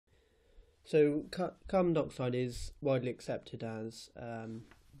So carbon dioxide is widely accepted as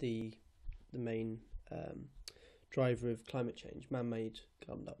the main driver of climate change, man-made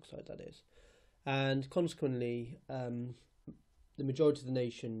carbon dioxide, that is. And consequently, the majority of the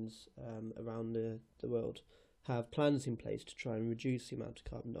nations around the world have plans in place to try and reduce the amount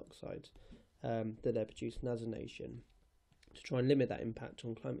of carbon dioxide that they're producing as a nation, to try and limit that impact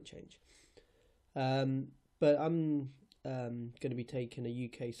on climate change. But I'm going to be taking a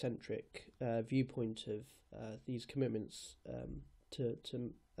UK-centric viewpoint of these commitments to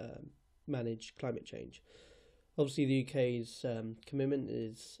manage climate change. Obviously, the UK's commitment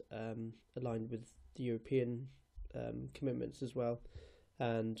is aligned with the European commitments as well,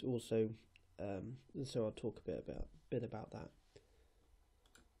 and also so I'll talk a bit about that.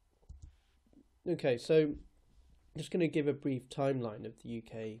 Okay, so I'm just going to give a brief timeline of the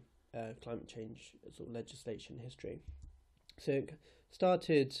UK climate change sort of legislation history. So it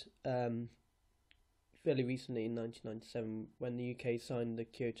started fairly recently in 1997 when the UK signed the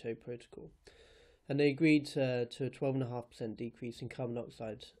Kyoto Protocol, and they agreed to a 12.5% decrease in carbon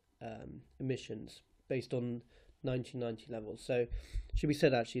dioxide emissions based on 1990 levels. So it should be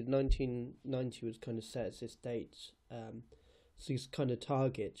said actually 1990 was kind of set as this date, so this kind of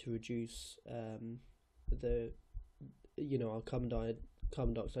target to reduce our carbon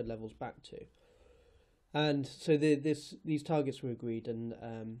dioxide levels back to. And so these targets were agreed, and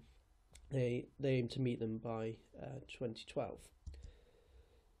they aim to meet them by 2012.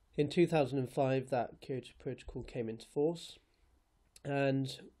 In 2005, that Kyoto Protocol came into force,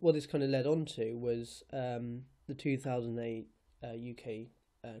 and what this kind of led on to was the 2008 UK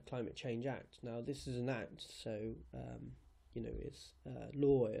Climate Change Act. Now, this is an act, so it's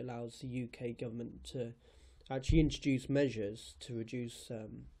law. It allows the UK government to actually introduce measures to reduce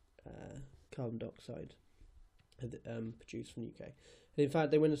carbon dioxide produced from the UK. And in fact,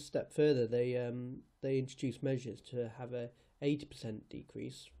 they went a step further. They introduced measures to have a 80%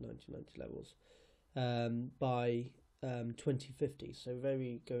 decrease from 1990 levels by 2050. So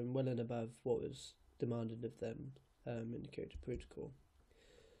going well and above what was demanded of them in the Kyoto Protocol.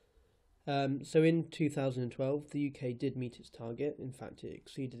 So in 2012, the UK did meet its target. In fact, it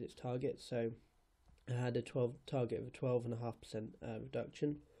exceeded its target. So it had a target of a 12.5%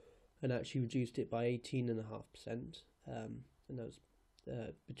 reduction, and actually reduced it by 18.5%. And that was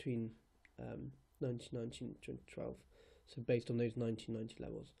between 1990 and 2012. So based on those 1990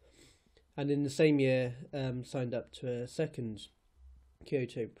 levels. And in the same year, signed up to a second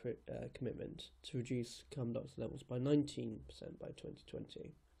Kyoto commitment to reduce carbon dioxide levels by 19% by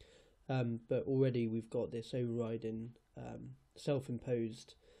 2020. But already we've got this overriding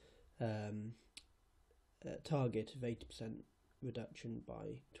self-imposed target of 80% reduction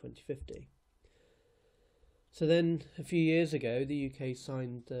by 2050. So then, a few years ago, the UK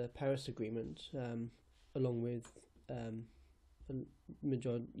signed the Paris Agreement, along with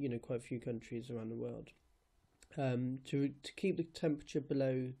quite a few countries around the world, to keep the temperature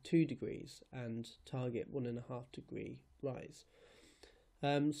below 2 degrees and target 1.5 degree rise.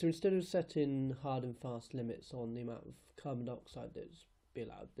 So instead of setting hard and fast limits on the amount of carbon dioxide that's be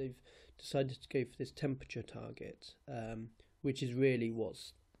allowed, they've decided to go for this temperature target, which is really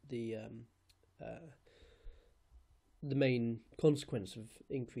what's the main consequence of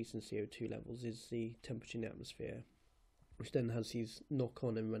increase in CO2 levels is the temperature in the atmosphere, which then has these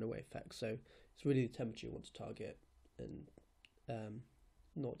knock-on and runaway effects. So it's really the temperature you want to target, and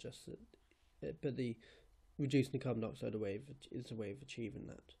not just but the reducing the carbon dioxide is a way of achieving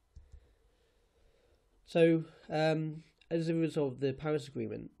that. So as a result of the Paris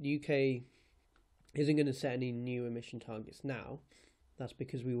Agreement, the UK isn't going to set any new emission targets now. That's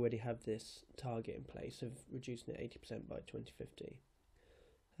because we already have this target in place of reducing it 80% by 2050.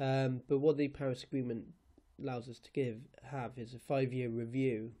 But what the Paris Agreement allows us to have is a 5-year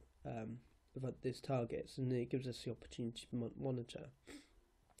review of these targets, and it gives us the opportunity to monitor.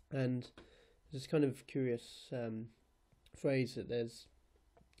 And there's this kind of curious phrase that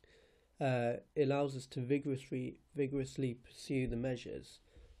it allows us to vigorously pursue the measures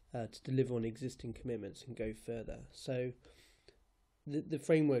to deliver on existing commitments and go further. So the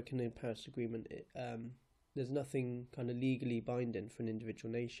framework in the Paris Agreement, there's nothing kind of legally binding for an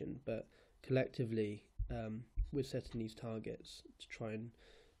individual nation, but collectively we're setting these targets to try and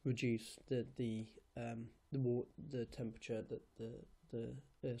reduce the temperature that the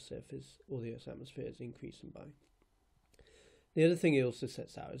Earth's surface or the Earth's atmosphere is increasing by. The other thing it also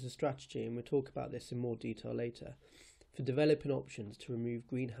sets out is a strategy, and we'll talk about this in more detail later, for developing options to remove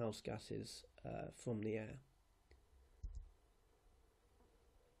greenhouse gases from the air.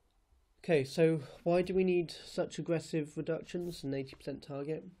 Okay, so why do we need such aggressive reductions, an 80%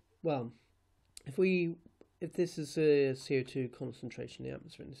 target? Well, if this is a CO2 concentration in the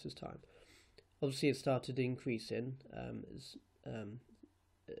atmosphere in this is time, obviously it started increasing as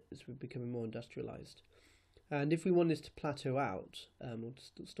we're becoming more industrialized. And if we want this to plateau out or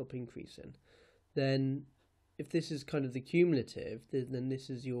to stop increasing, then if this is kind of the cumulative, then this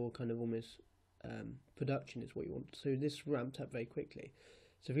is your kind of almost production is what you want. So this ramped up very quickly.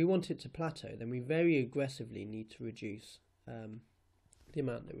 So if we want it to plateau, then we very aggressively need to reduce the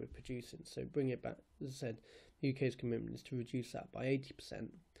amount that we're producing. So bring it back, as I said, the UK's commitment is to reduce that by 80%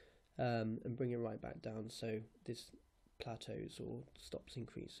 and bring it right back down so this plateaus or stops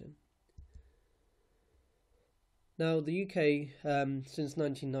increasing. Now the UK since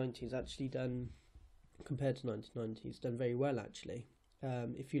 1990 has actually done, compared to 1990, it's done very well actually.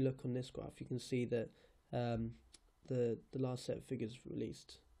 If you look on this graph, you can see that the last set of figures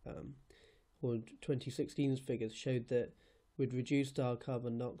released, or 2016's figures, showed that we'd reduced our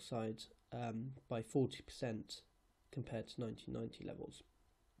carbon dioxide by 40% compared to 1990 levels.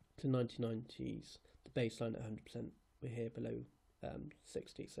 To 1990s, the baseline at 100%, we're here below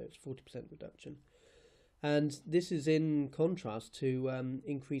 60, so it's 40% reduction. And this is in contrast to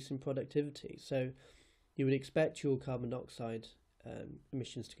increase in productivity. So you would expect your carbon dioxide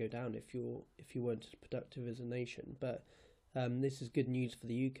emissions to go down if you weren't as productive as a nation. But this is good news for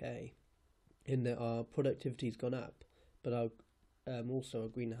the UK in that our productivity has gone up, but our also our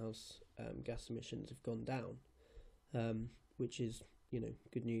greenhouse gas emissions have gone down, which is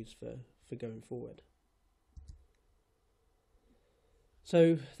good news for going forward.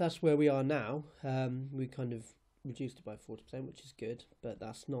 So that's where we are now. We kind of reduced it by 40%, which is good, but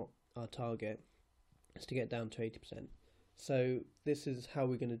that's not our target. It's to get down to 80%. So this is how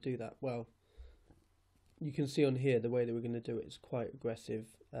we're going to do that. Well, you can see on here the way that we're going to do it is quite aggressive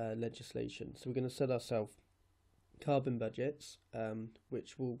legislation. So we're going to set ourselves carbon budgets,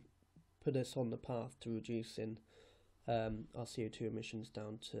 which will put us on the path to reducing our CO2 emissions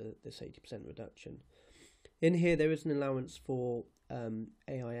down to this 80% reduction. In here there is an allowance for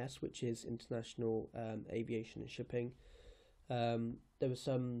AIS, which is International Aviation and Shipping. There were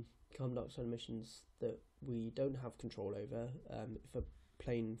some carbon dioxide emissions that we don't have control over. If a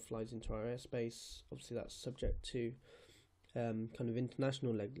plane flies into our airspace, obviously that's subject to kind of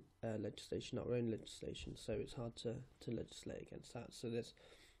international legislation, not our own legislation, so it's hard to legislate against that. So there's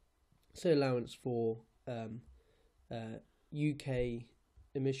allowance for UK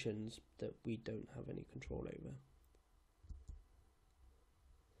emissions that we don't have any control over.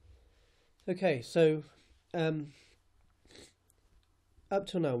 Okay, so up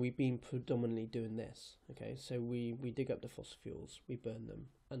till now we've been predominantly doing this. Okay, so we dig up the fossil fuels, we burn them,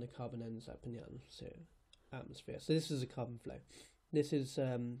 and the carbon ends up in the atmosphere. So this is a carbon flow. This is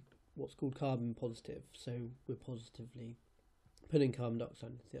what's called carbon positive. So we're positively putting carbon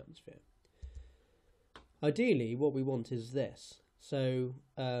dioxide into the atmosphere. Ideally, what we want is this. So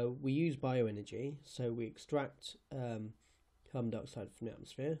we use bioenergy. So we extract carbon dioxide from the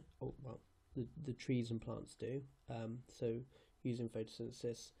atmosphere. Oh, well, the trees and plants do. So using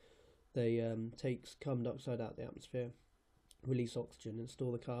photosynthesis, they take carbon dioxide out of the atmosphere, release oxygen, and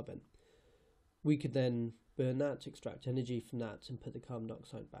store the carbon. We could then burn that, extract energy from that, and put the carbon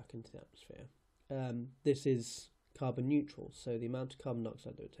dioxide back into the atmosphere. This is carbon neutral, so the amount of carbon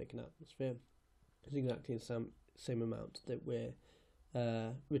dioxide that we're taking out of the atmosphere is exactly the same amount that we're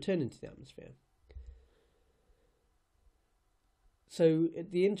returning to the atmosphere. So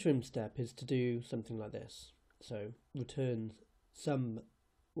the interim step is to do something like this. So return some,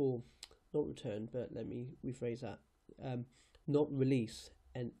 or not return, but let me rephrase that, not release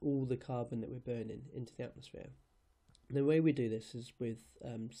all the carbon that we're burning into the atmosphere. The way we do this is with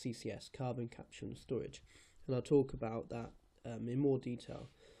CCS, carbon capture and storage, and I'll talk about that in more detail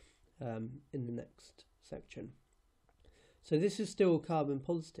in the next section. So this is still carbon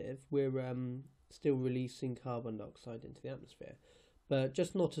positive. We're still releasing carbon dioxide into the atmosphere, but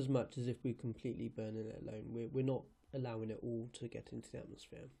just not as much as if we're completely burning it alone. We're not allowing it all to get into the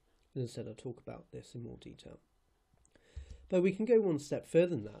atmosphere. And instead, I'll talk about this in more detail. But we can go one step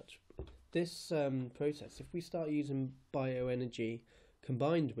further than that. This process, if we start using bioenergy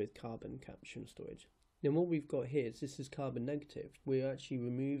combined with carbon capture and storage, then what we've got here is this is carbon negative. We're actually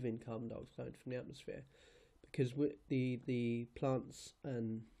removing carbon dioxide from the atmosphere because the plants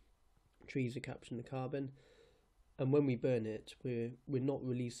and trees are capturing the carbon, and when we burn it, we're not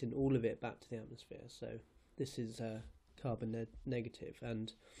releasing all of it back to the atmosphere. So this is carbon negative,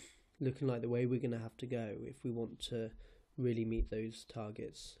 and looking like the way we're going to have to go if we want to really meet those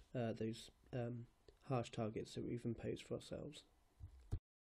targets, those harsh targets that we've imposed for ourselves.